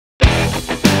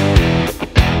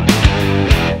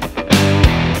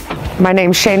My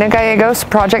name's Shaina Gallegos,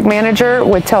 Project Manager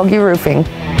with Telge Roofing.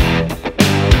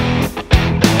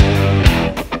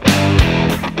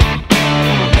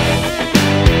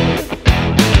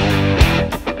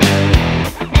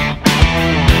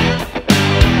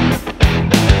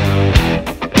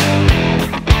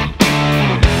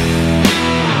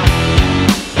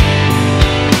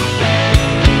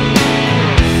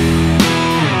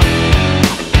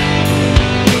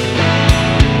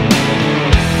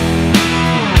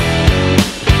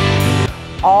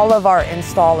 All of our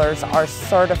installers are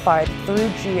certified through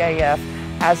GAF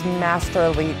as Master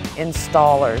Elite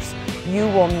installers. You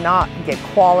will not get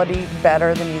quality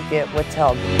better than you get with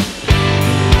Telge.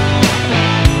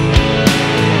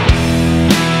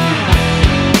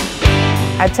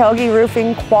 At Telge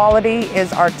Roofing, quality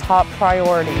is our top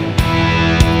priority.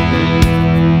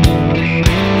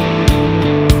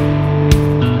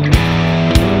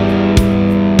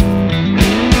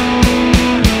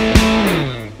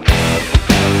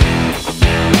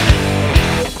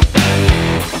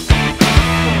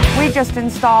 We just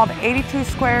installed 82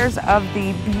 squares of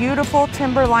the beautiful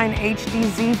Timberline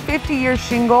HDZ 50-year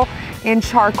shingle in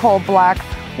charcoal black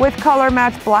with color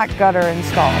match black gutter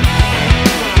installed.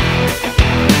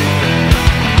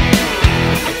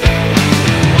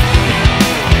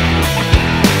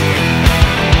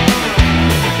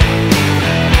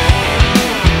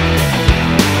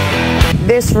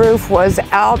 This roof was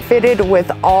outfitted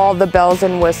with all the bells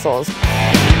and whistles.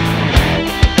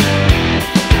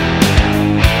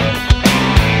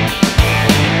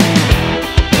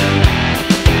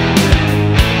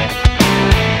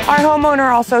 Our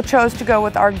homeowner also chose to go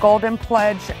with our Golden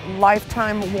Pledge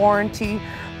lifetime warranty.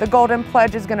 The Golden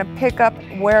Pledge is going to pick up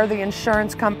where the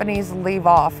insurance companies leave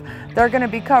off. They're going to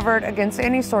be covered against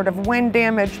any sort of wind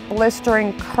damage,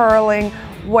 blistering, curling,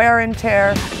 wear and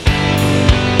tear.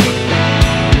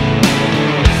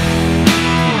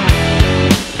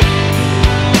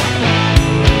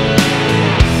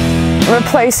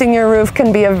 Replacing your roof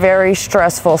can be a very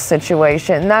stressful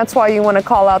situation. That's why you want to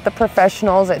call out the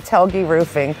professionals at Telge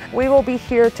Roofing. We will be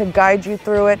here to guide you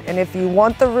through it, and if you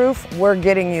want the roof, we're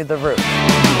getting you the roof.